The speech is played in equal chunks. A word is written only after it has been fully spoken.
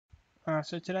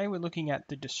So today we're looking at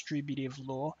the distributive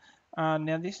law.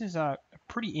 Now this is a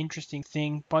pretty interesting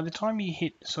thing. By the time you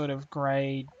hit sort of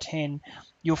grade 10,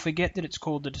 you'll forget that it's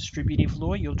called the distributive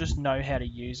law. You'll just know how to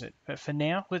use it. But for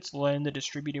now, let's learn the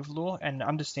distributive law and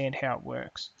understand how it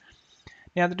works.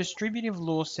 Now the distributive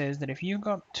law says that if you've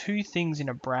got two things in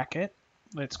a bracket,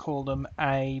 let's call them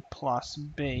A plus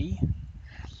B,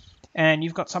 and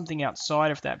you've got something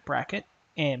outside of that bracket,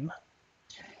 M,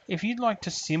 if you'd like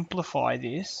to simplify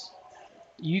this,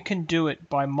 you can do it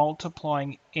by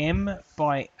multiplying M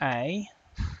by A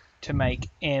to make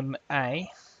MA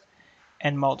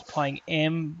and multiplying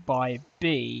M by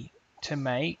B to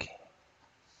make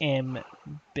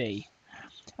MB.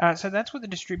 So that's what the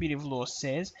distributive law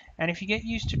says, and if you get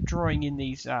used to drawing in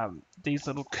these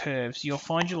little curves, you'll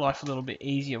find your life a little bit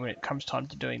easier when it comes time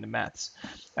to doing the maths.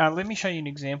 Let me show you an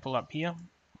example up here.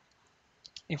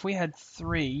 If we had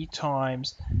 3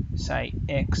 times, say,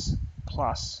 x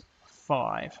plus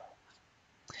 5.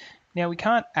 Now we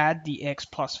can't add the x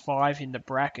plus 5 in the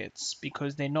brackets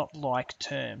because they're not like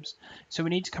terms. So we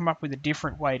need to come up with a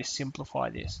different way to simplify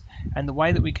this. And the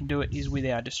way that we can do it is with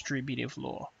our distributive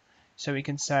law. So we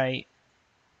can say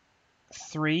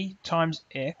 3 times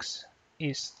x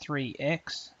is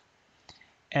 3x.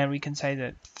 And we can say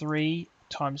that 3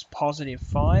 times positive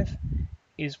 5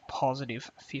 is positive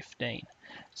 15.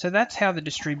 So that's how the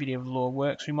distributive law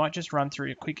works. We might just run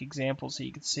through a quick example so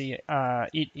you can see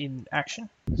it in action.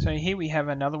 So here we have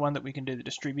another one that we can do the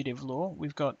distributive law.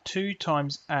 We've got 2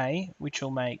 times a, which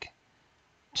will make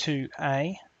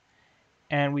 2a,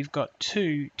 and we've got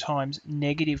 2 times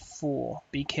negative 4.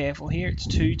 Be careful here, it's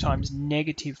 2 times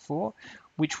negative 4,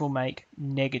 which will make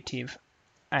negative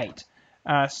 8.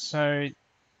 So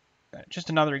just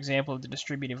another example of the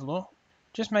distributive law.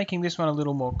 Just making this one a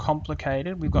little more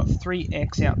complicated, we've got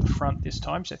 3x out the front this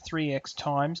time, so 3x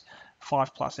times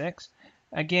 5 plus x.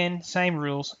 Again, same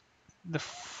rules. The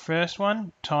first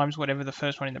one times whatever the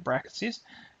first one in the brackets is.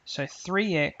 So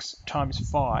 3x times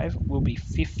 5 will be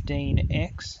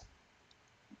 15x.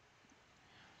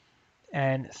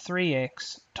 And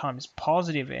 3x times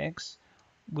positive x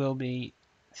will be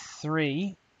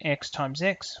 3x times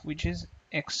x, which is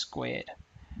x squared.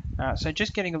 So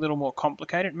just getting a little more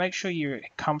complicated. Make sure you're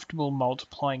comfortable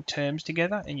multiplying terms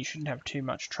together and you shouldn't have too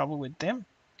much trouble with them.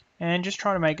 And just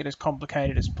try to make it as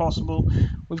complicated as possible.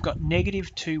 We've got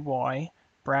negative 2y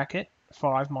bracket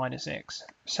 5 minus x.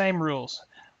 Same rules.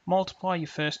 Multiply your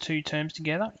first two terms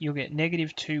together. You'll get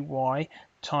negative 2y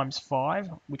times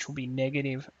 5, which will be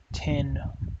negative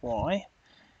 10y.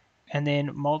 And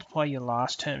then multiply your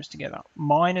last terms together.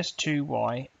 Minus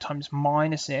 2y times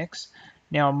minus x.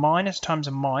 Now a minus times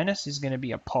a minus is going to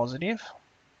be a positive.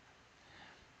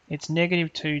 It's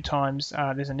negative 2 times,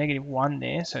 there's a negative 1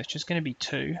 there, so it's just going to be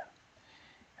 2.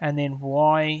 And then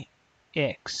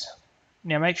yx.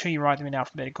 Now make sure you write them in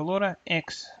alphabetical order,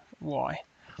 x, y.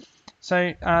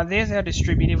 So there's our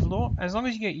distributive law. As long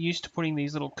as you get used to putting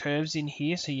these little curves in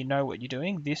here so you know what you're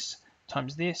doing, this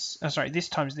times this, this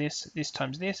times this, this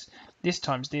times this, this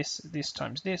times this,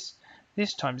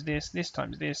 this times this, this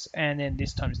times this, and then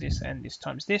this times this, and this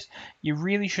times this. You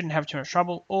really shouldn't have too much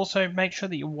trouble. Also, make sure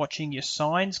that you're watching your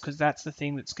signs because that's the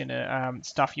thing that's going to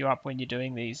stuff you up when you're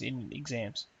doing these in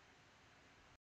exams.